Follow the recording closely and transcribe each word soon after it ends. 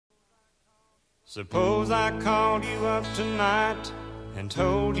Suppose I called you up tonight and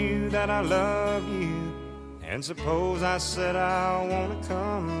told you that I love you, and suppose I said I want to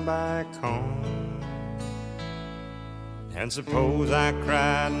come back home, and suppose I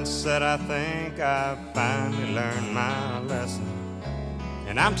cried and said I think I've finally learned my lesson,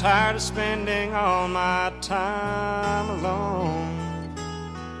 and I'm tired of spending all my time alone.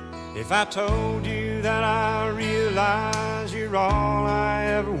 If I told you that I realize you're all I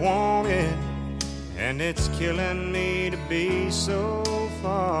ever wanted, and it's killing me to be so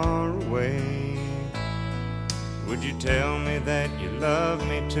far away, would you tell me that you love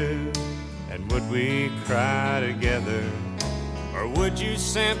me too? And would we cry together? Or would you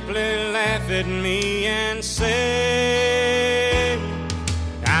simply laugh at me and say,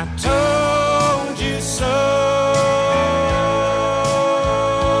 I told you so?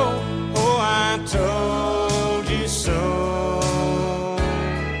 Oh, I told you so.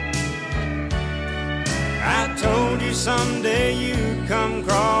 I told you someday you'd come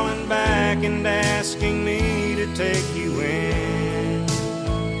crawling back and asking me to take you in.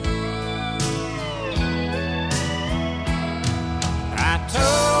 I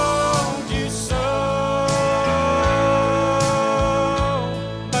told you so,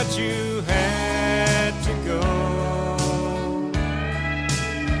 but you had to go.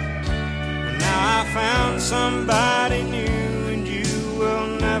 And now I found somebody new, and you will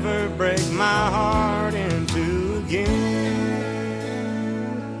never break my heart in two again.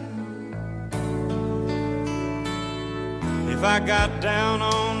 If I got down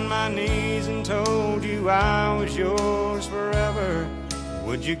on my knees and told you I was yours forever,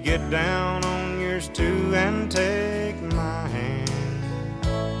 would you get down on yours too and take my hand?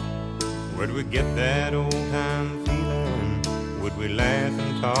 Would we get that old time feeling? Would we laugh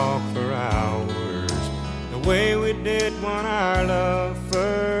and talk for hours, the way we did when our love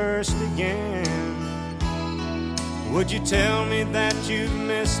first began? Would you tell me that you've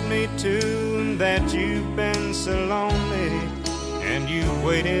missed me too, and that you've been so lonely, and you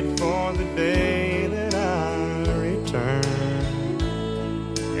waited for the day that I returned,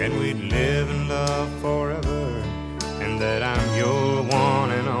 and we'd live in love forever, and that I'm your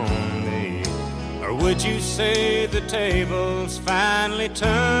one and only? Or would you say the tables finally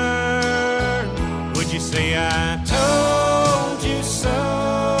turned? Would you say I told you so?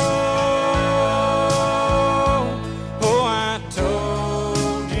 Oh, I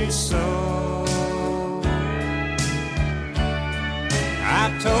told you so.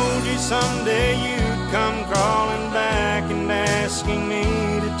 I told you someday you'd come crawling back and asking me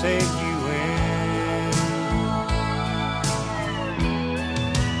to take you in.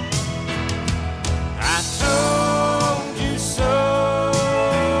 I told you so,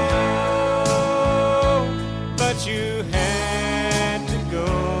 but you had to go.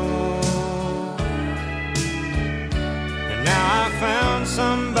 And now I found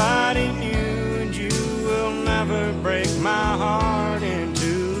somebody new, and you will never break my heart in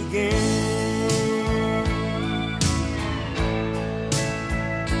two again.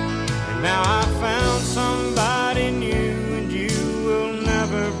 And now I found somebody new, and you will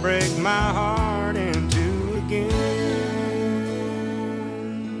never break my heart in two again.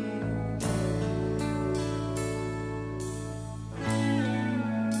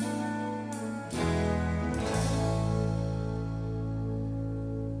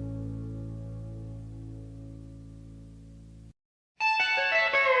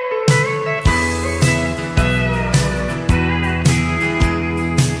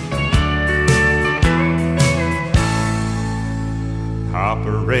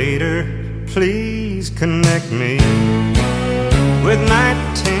 Operator, please connect me with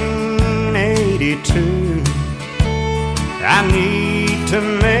 1982. I need to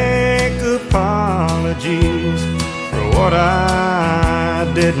make apologies for what I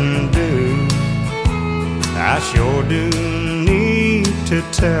didn't do. I sure do need to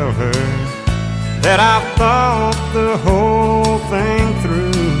tell her that I've thought the whole thing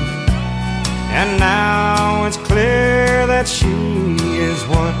through, and now it's clear that she is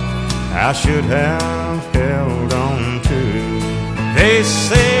what I should have held on to. They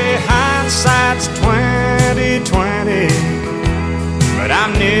say hindsight's 20/20, but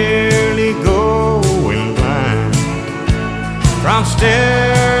I'm nearly going blind from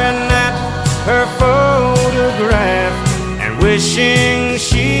staring at her photograph and wishing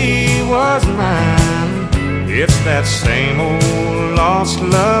she was mine. It's that same old lost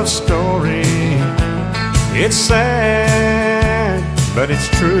love story. It's sad, but it's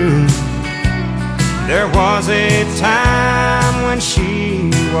true. There was a time when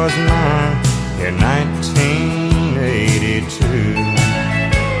she was mine in 1982.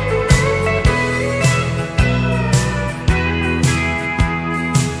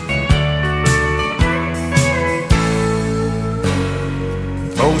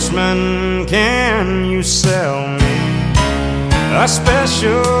 Postman, can you sell me a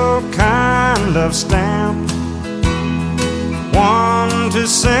special kind of stamp? One to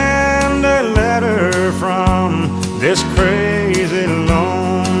send a letter from this crazy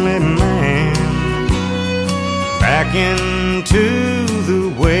lonely man back into the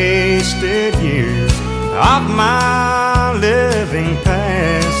wasted years of my living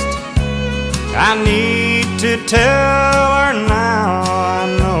past. I need to tell her now I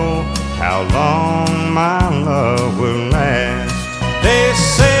know how long my love will last. They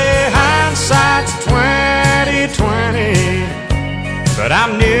say hindsight's 20/20, but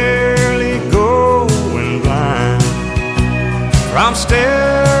I'm nearly going blind from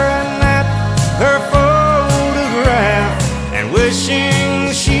staring at her photograph and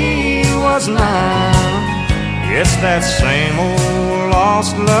wishing she was mine. It's that same old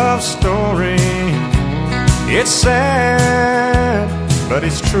lost love story. It's sad, but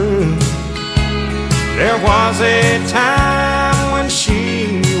it's true. There was a time when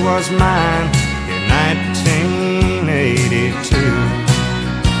she was mine in 1982.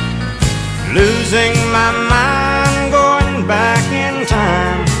 Losing my mind, going back in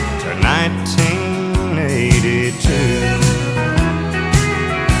time to 1982.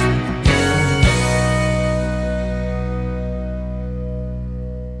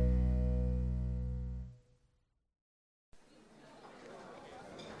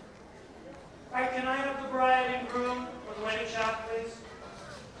 Can I have the bride and groom for the wedding shot, please?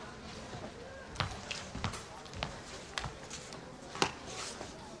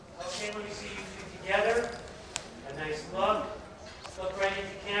 Okay, let me see you two together. A nice look. Look right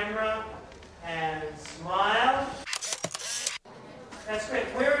into camera and smile. That's great.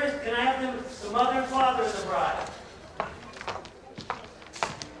 Can I have the mother and father of the bride?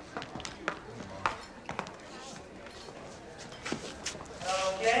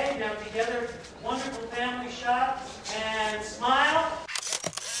 Okay, now together. Wonderful family shot, and smile.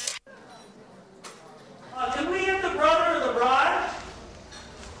 Can we get the brother of the bride?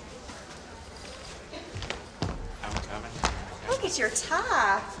 I'm coming. Look at your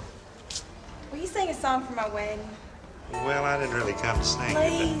tie. Will you sing a song for my wedding? Well, I didn't really come to sing.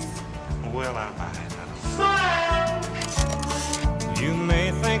 Please. Well, I might. Smile! You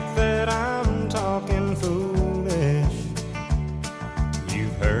may think that I'm talking foolish.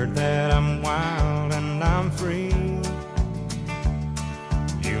 You've heard that I'm wild and I'm free.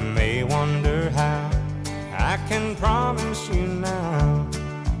 You may wonder how I can promise you now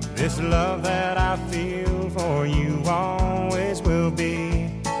this love that I feel for you always will be.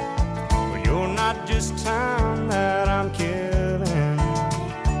 But you're not just time that I'm killing.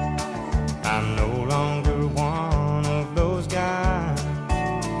 I'm no longer one of those guys.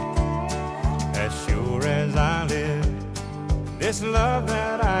 As sure as I live, this love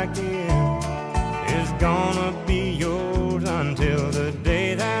that I give is gonna be yours until the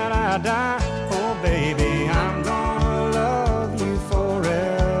day that I die. Oh baby, I'm gonna love you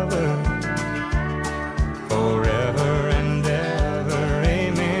forever, forever and ever,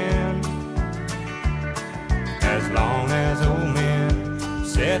 amen. As long as old men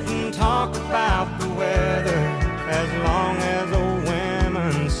sit and talk about the weather, as long as old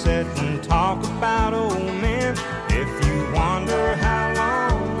women sit and talk about old men. If you wonder how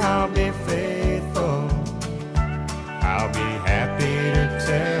long I'll be faithful, I'll be happy to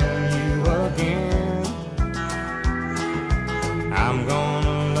tell you again. I'm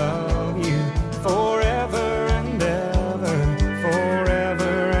gonna love you forever and ever,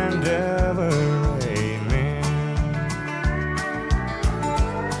 forever and ever, amen.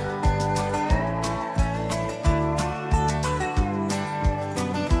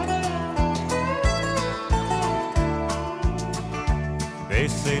 They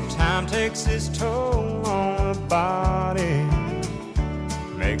say time takes its toll on the body,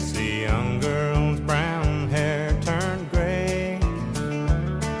 makes the young girl's brown hair turn gray.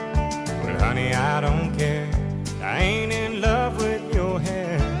 Well, honey, I don't care. I ain't in love with your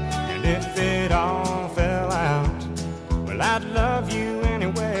hair. And if it all fell out, well, I'd love you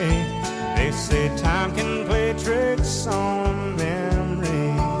anyway. They say time can play tricks on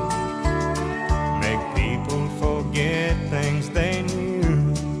memory, make people forget things they knew.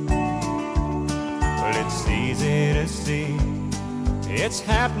 It's easy to see, it's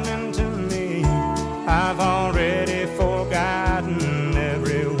happening to me. I've already forgotten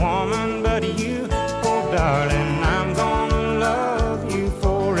every woman but you. Oh darling, I'm gonna love you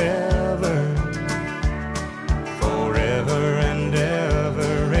forever, forever and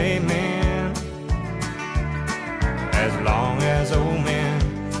ever, amen. As long as old men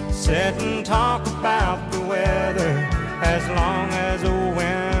sit and talk about the weather, as long as old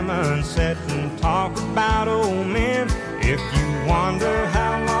women wonder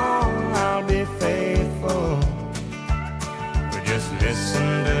how long I'll be faithful. But just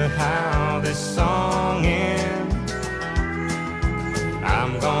listen to how this song ends.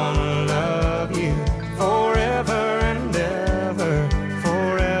 I'm gonna love you forever and ever,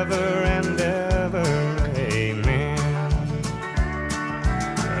 forever and ever, amen.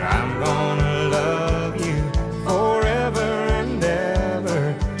 I'm gonna love you forever and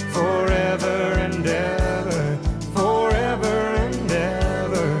ever, forever and ever, forever and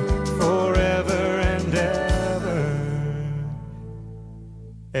ever, forever and ever,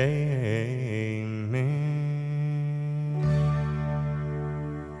 amen.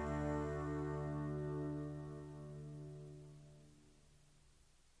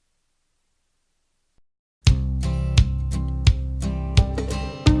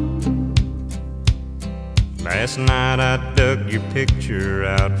 Last night I dug your picture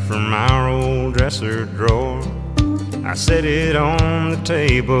out from our old dresser drawer. I set it on the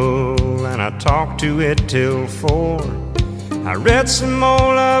table and I talked to it till 4. I read some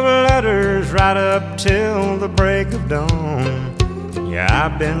more love letters right up till the break of dawn. Yeah,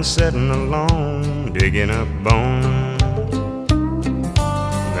 I've been sitting alone, digging up bones.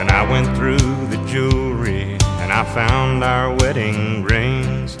 Then I went through the jewelry and I found our wedding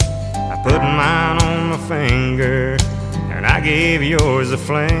rings. I put mine on my finger and I gave yours a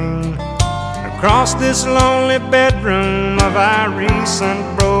fling. Across this lonely bedroom of our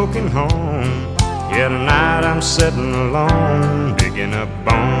recent broken home, yeah, tonight I'm sitting alone, digging up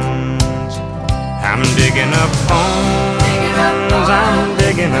bones. I'm digging up bones, I'm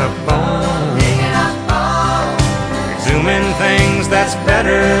digging up bones, exhuming things that's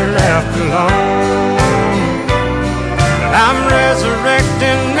better left alone. But I'm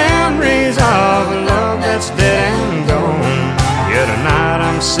resurrecting memories of a love that's dead and gone. Yeah, tonight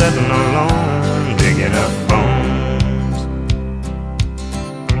I'm sitting alone, digging up bones.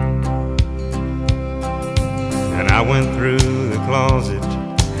 And I went through the closet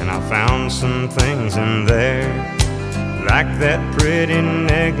and I found some things in there, like that pretty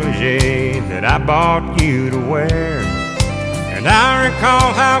negligee that I bought you to wear. And I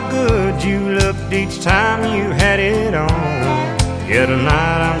recall how good you looked each time you had it on. Yeah,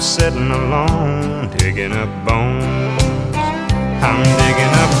 tonight I'm sitting alone, digging up bones. I'm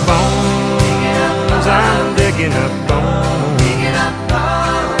digging up bones, I'm digging up bones,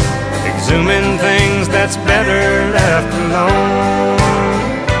 exhuming things that's better left alone.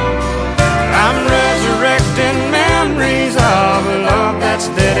 I'm resurrecting memories of a love that's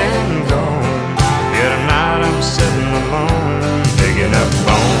dead and gone. Yeah, tonight I'm sitting alone, digging up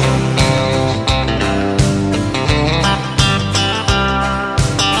bones.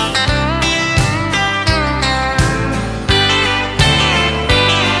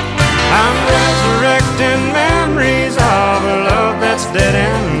 I'm resurrecting memories of a love that's dead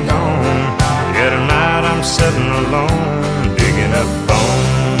and gone. Yeah, tonight I'm sitting alone, digging up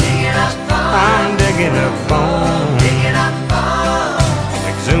bones. I'm digging up bones,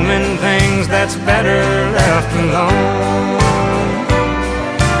 exhuming things that's better left alone.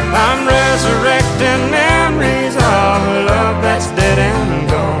 I'm resurrecting memories of a love that's dead and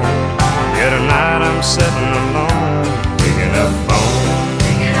gone. Yeah, tonight I'm sitting alone, digging up bones.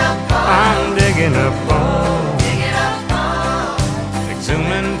 I'm digging up bones,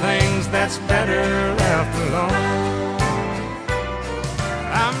 exhuming things that's better left alone.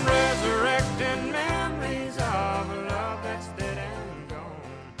 I'm resurrecting memories of a love that's dead and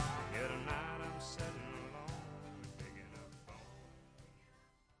gone. Yeah, tonight I'm sitting alone, digging up bones.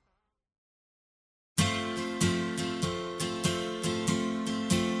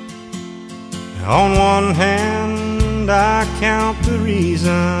 On one hand, I count the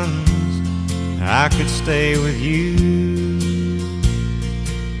reasons I could stay with you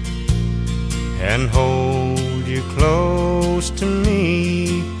and hold you close to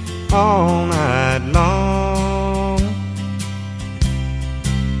me all night long.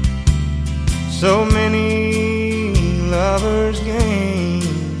 So many lovers'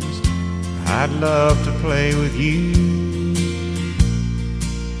 games I'd love to play with you.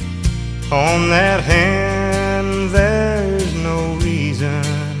 On that hand, there's no reason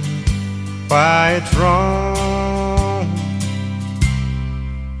why it's wrong,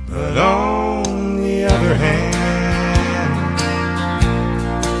 but on the other hand,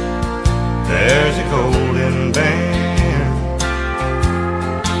 there's a golden band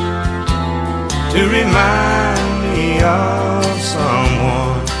to remind me of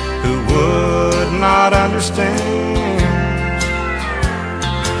someone who would not understand.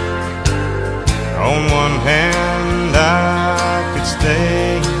 On one hand, I could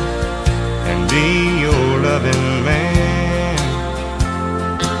stay and be your loving man,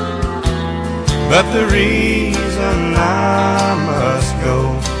 But the reason I must go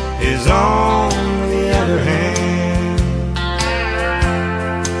is on the other hand.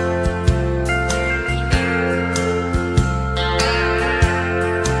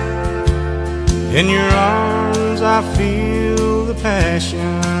 In your arms I feel the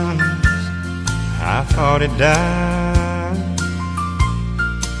passions I thought had died.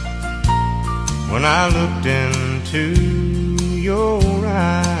 When I looked into your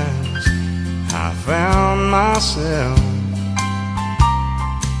eyes, I found myself.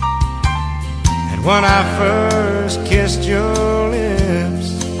 And when I first kissed your lips,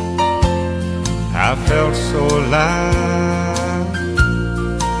 I felt so alive.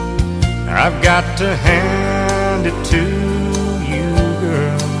 I've got to hand it to you,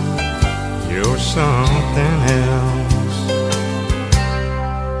 girl, you're something else.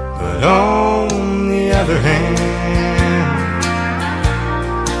 But on the other hand,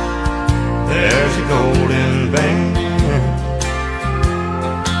 there's a golden band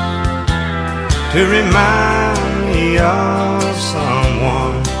to remind me of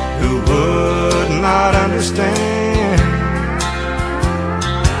someone who would not understand.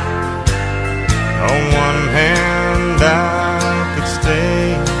 On one hand I could stay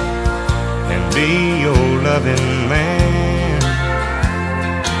and be your loving man,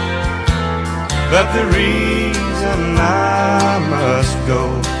 but the reason I must go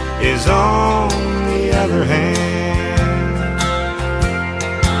is on the other hand.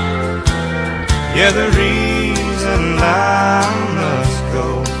 Yeah, the reason I must go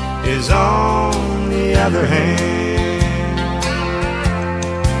is on the other hand.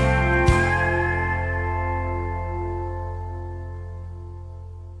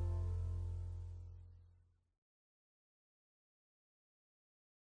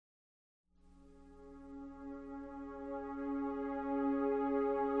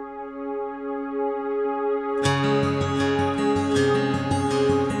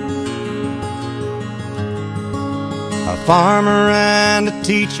 A farmer and a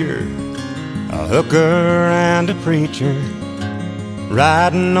teacher, a hooker and a preacher,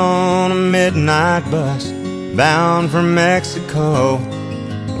 riding on a midnight bus bound for Mexico.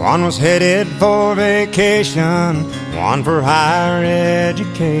 One was headed for vacation, one for higher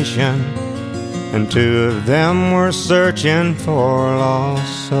education, and two of them were searching for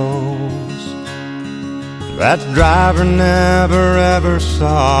lost souls. That driver never ever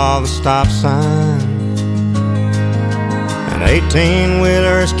saw the stop sign,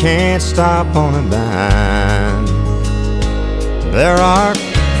 18-wheelers can't stop on a dime. There are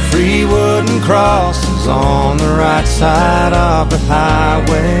 3 wooden crosses on the right side of the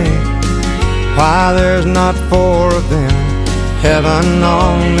highway. Why there's not 4 of them, heaven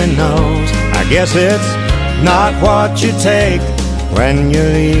only knows. I guess it's not what you take when you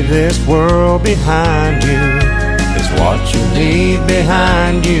leave this world behind you. It's what you leave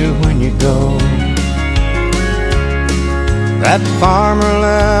behind you when you go. That farmer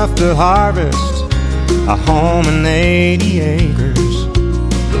left to harvest a home and 80 acres,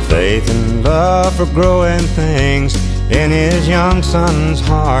 the faith and love for growing things in his young son's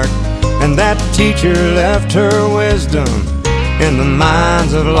heart. And that teacher left her wisdom in the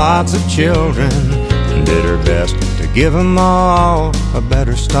minds of lots of children, and did her best to give them all a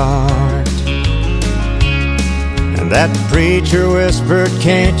better start. And that preacher whispered,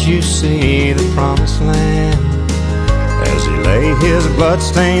 "Can't you see the promised land?" as he lay his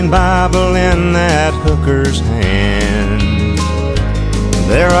blood-stained Bible in that hooker's hand.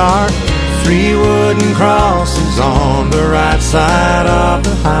 There are 3 wooden crosses on the right side of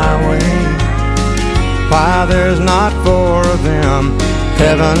the highway. Why there's not 4 of them,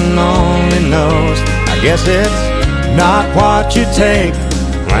 heaven only knows. I guess it's not what you take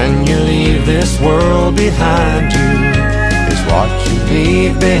when you leave this world behind you. It's what you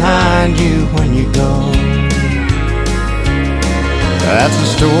leave behind you when you go. That's a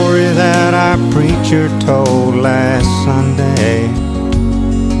story that our preacher told last Sunday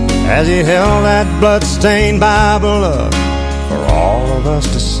as he held that blood-stained Bible up for all of us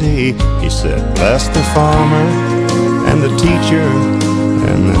to see. He said, "Bless the farmer and the teacher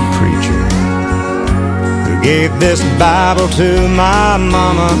and the preacher who gave this Bible to my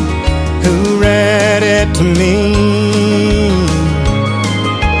mama, who read it to me."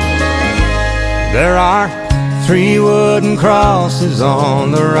 There are 3 wooden crosses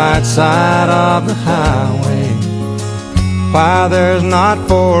on the right side of the highway. Why there's not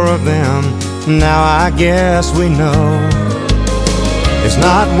 4 of them, now I guess we know. It's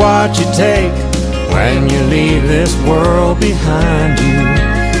not what you take when you leave this world behind you.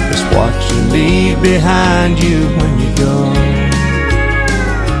 It's what you leave behind you when you go.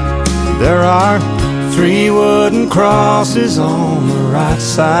 There are 3 wooden crosses on the right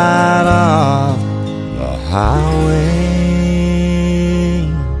side of the highway.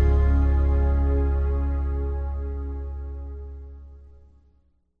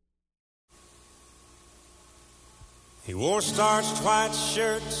 He wore starched white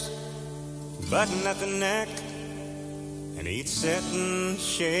shirts, button at the neck, and he'd sit in the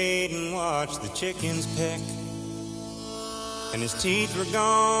shade and watch the chickens peck. And his teeth were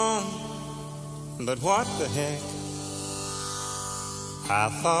gone, but what the heck? I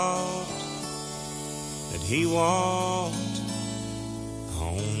thought that he walked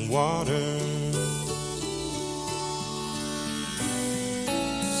on water.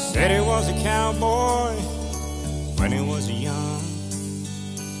 Said he was a cowboy when he was young.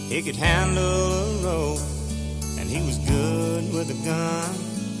 He could handle a rope, and he was good with a gun.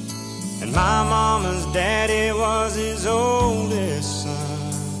 And my mama's daddy was his oldest son.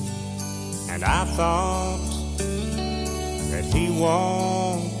 And I thought that he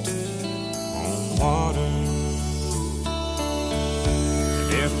walked on water.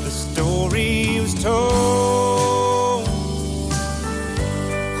 And if the story was told,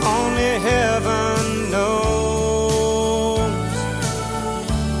 only heaven knows.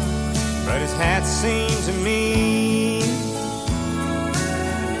 But his hat seemed to me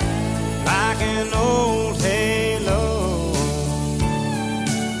like an old halo.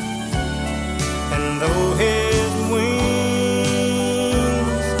 And though his wings,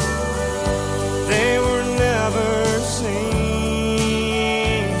 they were never seen,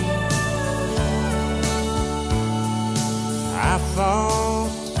 I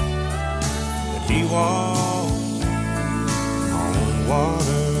thought that he walked on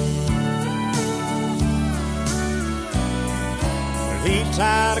water. He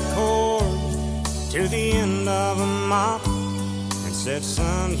tied a cord to the end of a mop and said,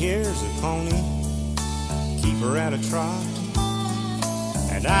 son, here's a pony, keep her at a trot.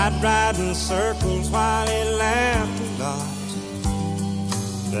 And I'd ride in circles while he laughed a lot.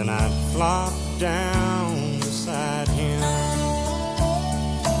 Then I'd flop down beside him.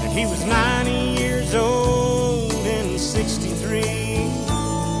 And he was 90 years old in 63,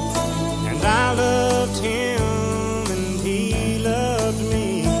 and I loved him.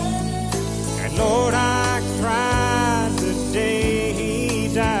 Lord, I cried the day he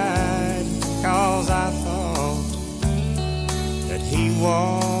died, 'cause I thought that he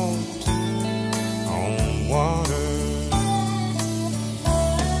walked on water.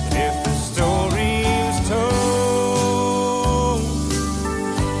 If the story was told,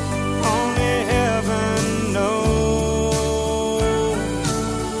 only heaven knows.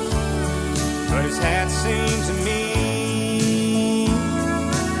 But his hat seemed to me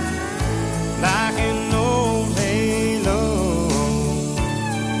like an old halo.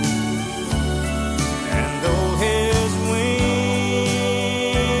 And though his wings,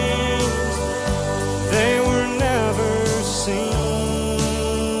 they were never seen,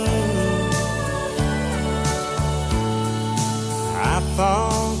 I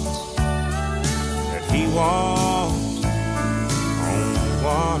thought that he walked on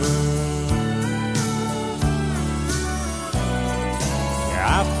water.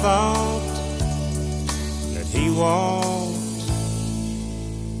 Yeah, I thought he walked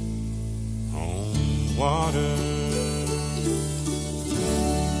on water.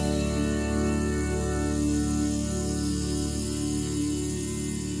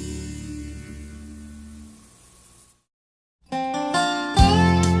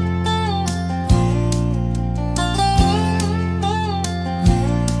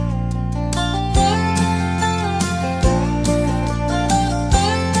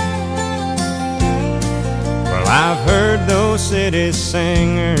 I've heard those city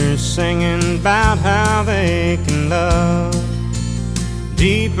singers singing about how they can love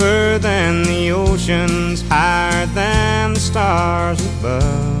deeper than the oceans, higher than the stars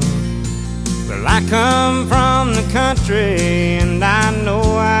above. Well, I come from the country and I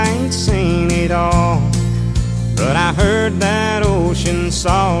know I ain't seen it all, but I heard that ocean's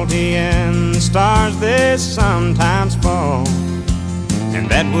salty and the stars they sometimes fall. And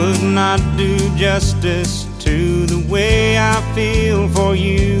that would not do justice to the way I feel for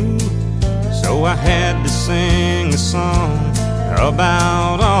you, so I had to sing a song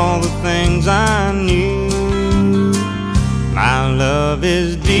about all the things I knew. My love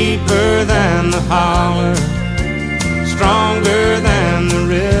is deeper than the holler, stronger than the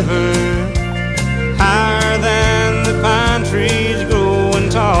river, higher than the pine trees growing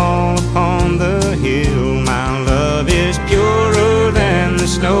tall upon the hill. My love is purer than the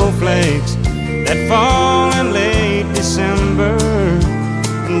snowflakes that fall in late December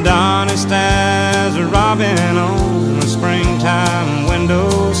and honest as a robin on a springtime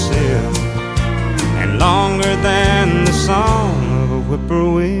windowsill, and longer than the song of a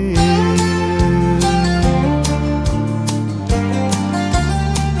whippoorwill.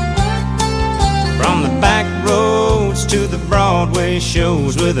 From the back roads to the Broadway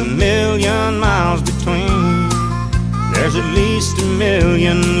shows with 1,000,000 miles between, there's at least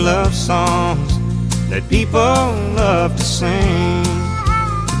 1,000,000 love songs that people love to sing.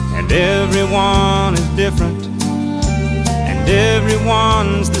 And everyone is different, and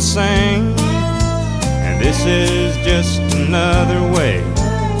everyone's the same. And this is just another way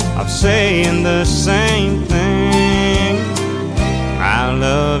of saying the same thing. My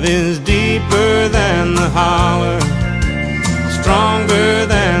love is deeper than the holler, stronger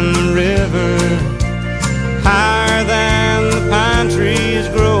than the river, higher than the pine trees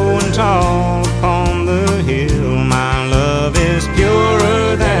growing tall upon the hill. My love is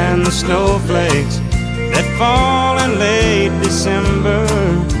purer than the snowflakes that fall in late December,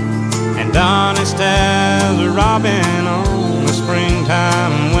 and honest as a robin on a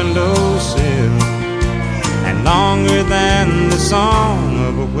springtime windowsill, and longer than the song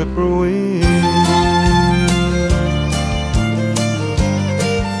of a whippoorwill.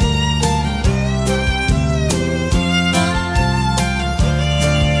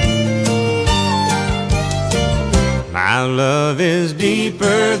 My love is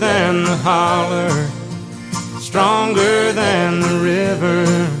deeper than the holler, stronger than the river,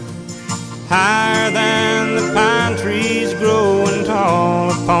 higher than the pine trees growing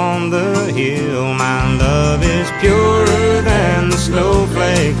tall upon the hill. My love is purer than the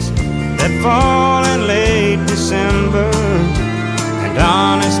snowflakes that fall in late December, and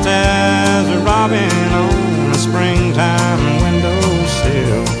honest as a robin on a springtime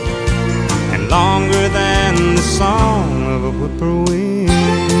windowsill, and longer than the song of a whippoorwill.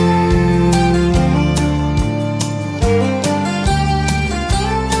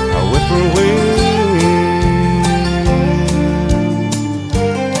 A whippoorwill.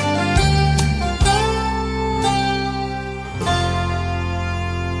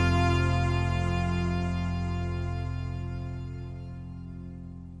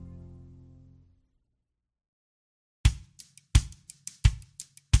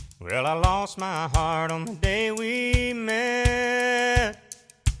 Well, I lost my heart on the day we met,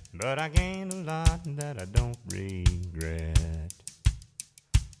 but I gained a lot that I don't regret.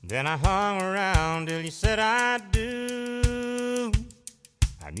 Then I hung around till you said I do.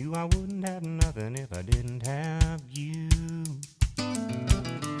 I knew I wouldn't have nothing if I didn't have you.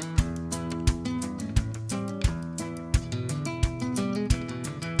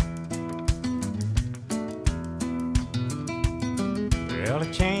 Well,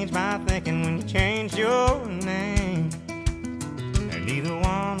 it changed my thinking when you changed your name, and neither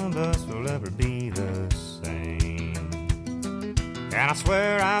one of us will ever be the same. And I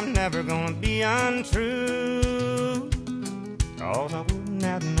swear I'm never gonna be untrue, 'cause I wouldn't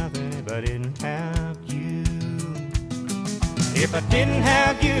have nothing if I didn't have you. If I didn't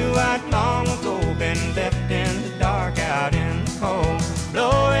have you, I'd long ago been left in the dark, out in the cold,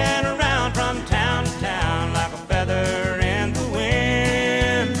 blowing around from town to town like a feather in the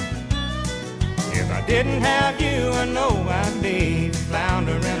wind. If I didn't have you, I know I'd be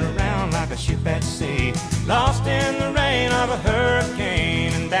floundering around like a ship at sea, lost in the rain of a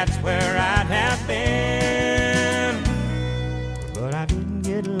hurricane, and that's where I'd have been. But I didn't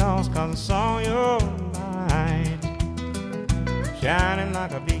get lost 'cause I saw your light shining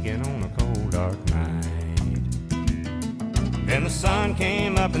like a beacon on a cold dark night. Then the sun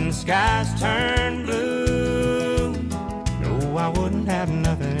came up and the skies turned blue. No, I wouldn't have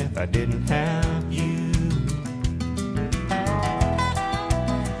nothing if I didn't have you.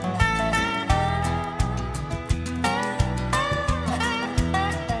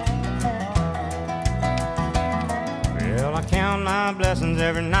 Well, I count my blessings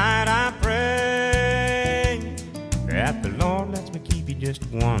every night. I pray that the Lord lets me keep you just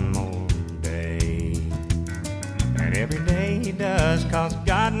one more day. And every day He does, 'cause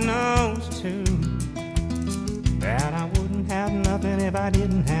God knows too that I wouldn't have nothing if I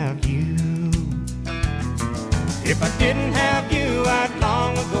didn't have you. If I didn't have you, I'd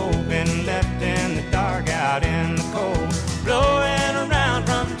long ago been left in the dark, out in the cold, blowing around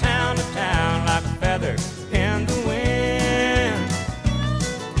from town to town like a feather in the wind.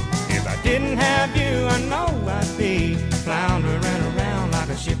 If I didn't have you, I know I'd be floundering around like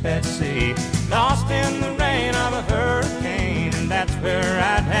a ship at sea, lost in the rain of a hurricane, and that's where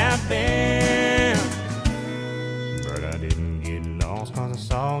I'd have been. But I didn't get lost 'cause I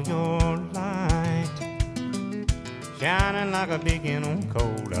saw your light shining like a beacon on a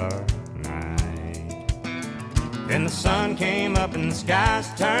cold dark night. Then the sun came up and the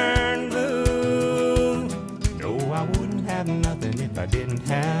skies turned blue. No, I wouldn't have nothing if I didn't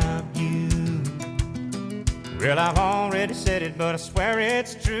have you. Well, I've already said it, but I swear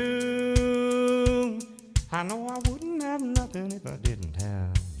it's true. I know I wouldn't have nothing if I didn't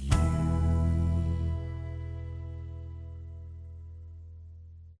have you.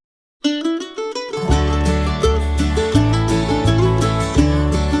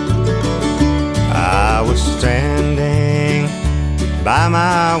 I was standing by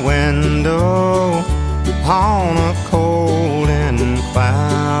my window on a cold and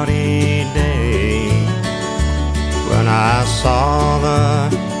cloudy day when I saw the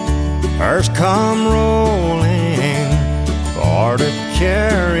hearse come rolling for to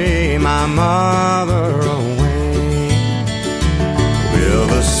carry my mother away. Will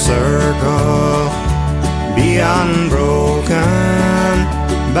the circle be unbroken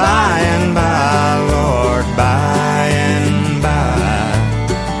by and by, Lord, by and by?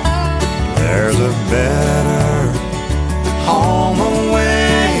 There's a better home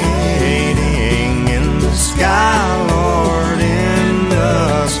awaiting in the sky, Lord, in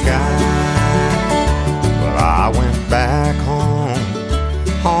the sky. Well, I went back home.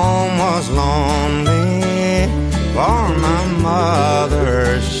 Home was lonely, for my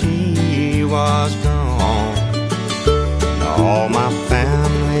mother, she was gone. And all my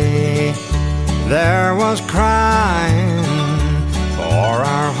family there was crying, for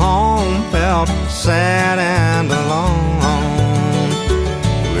our home felt sad and alone.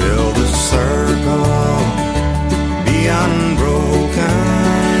 Will the circle be unbroken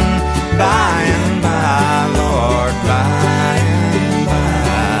by and by, Lord, by and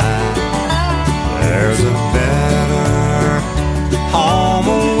by? There's a better home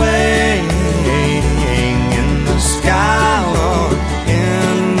awaiting in the sky, Lord,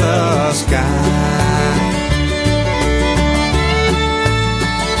 in the sky.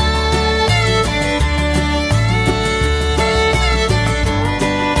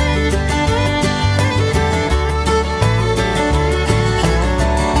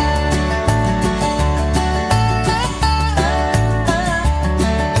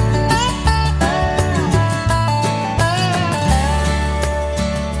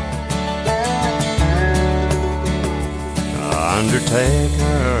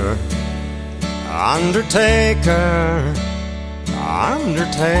 Undertaker, Undertaker,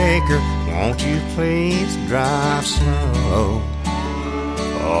 Undertaker, won't you please drive slow?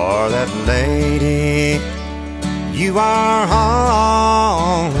 For that lady you are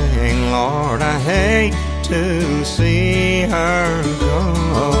hauling, Lord, I hate to see her go.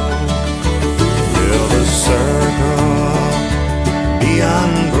 Will the circle be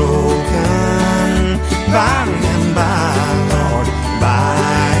unbroken by and by, Lord, by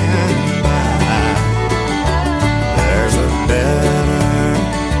and by? There's a better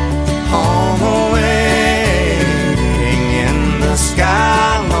home awaiting in the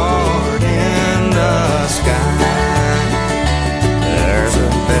sky, Lord, in the sky. There's a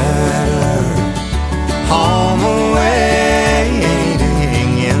better home awaiting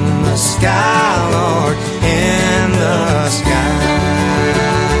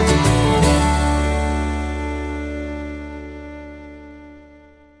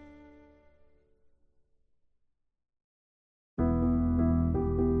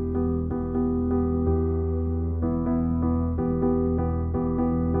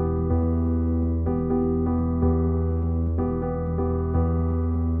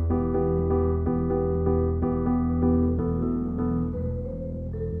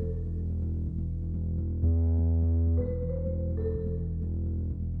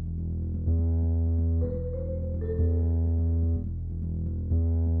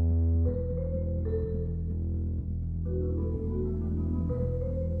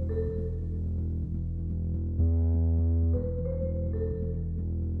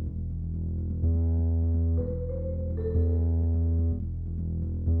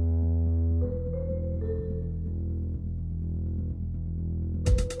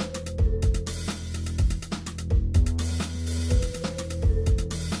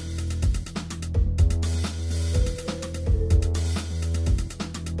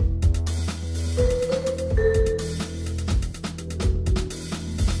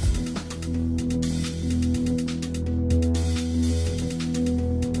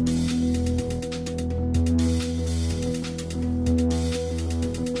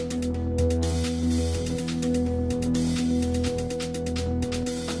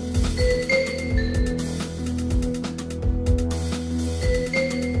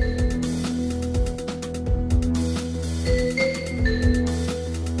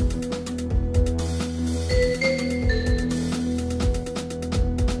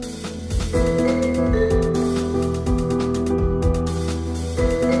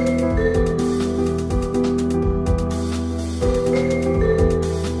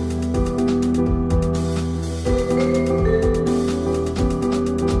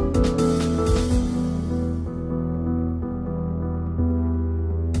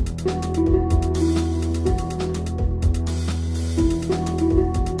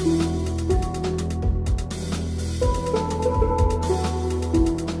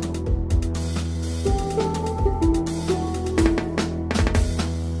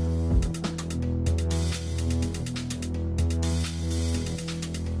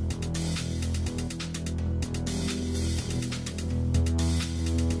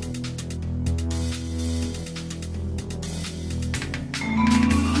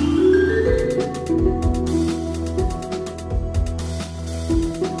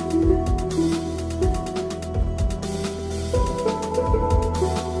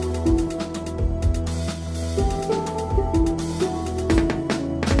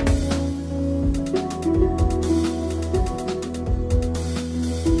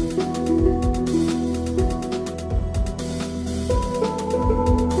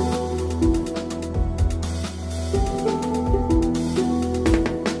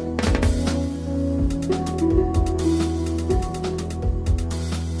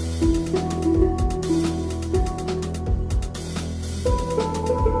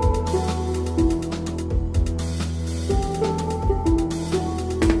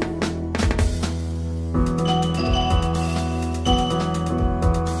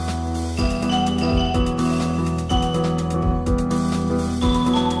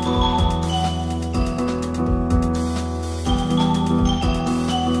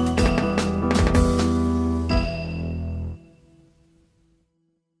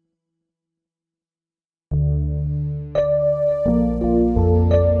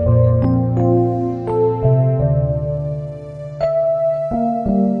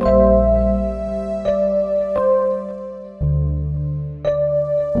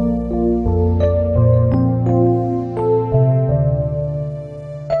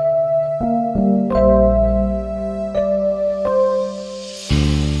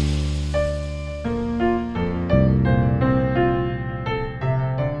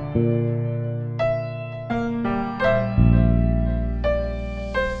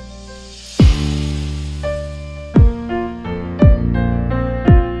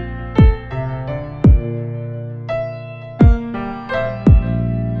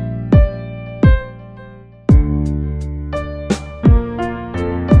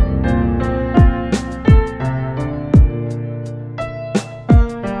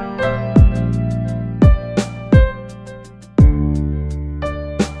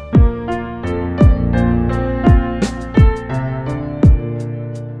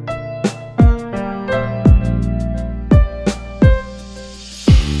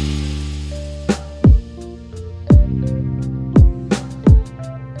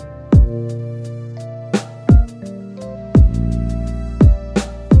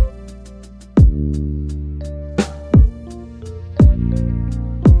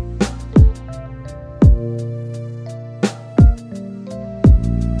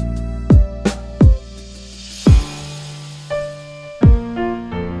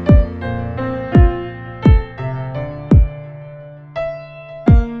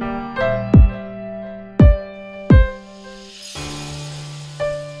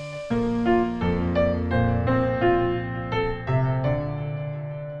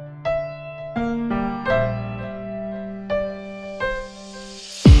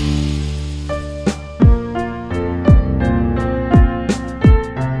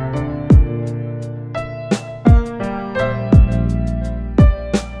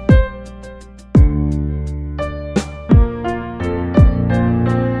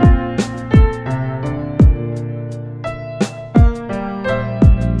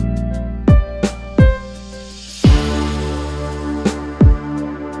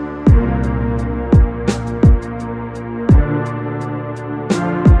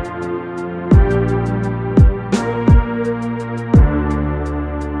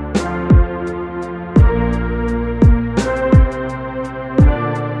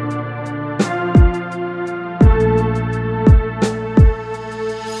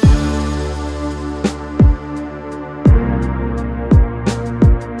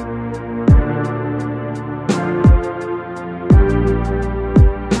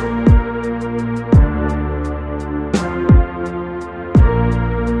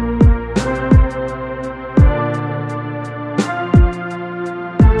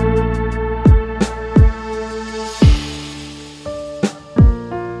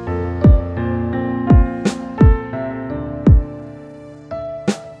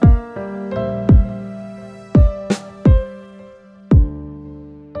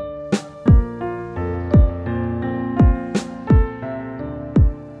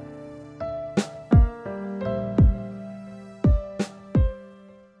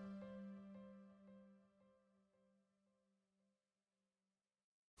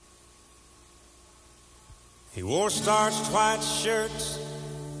He wore starched white shirts,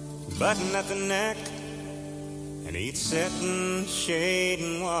 button at the neck, and he'd sit in the shade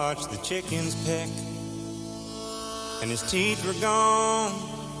and watch the chickens peck. And his teeth were gone,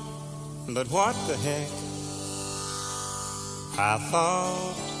 but what the heck? I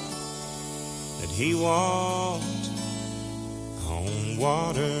thought that he walked on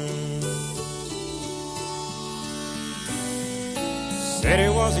water. Said he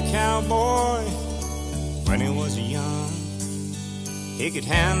was a cowboy when he was young. He could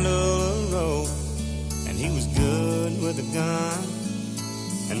handle a rope, and he was good with a gun.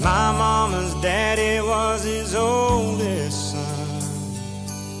 And my mama's daddy was his oldest son.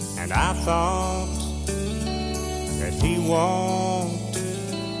 And I thought that he walked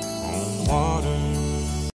on water.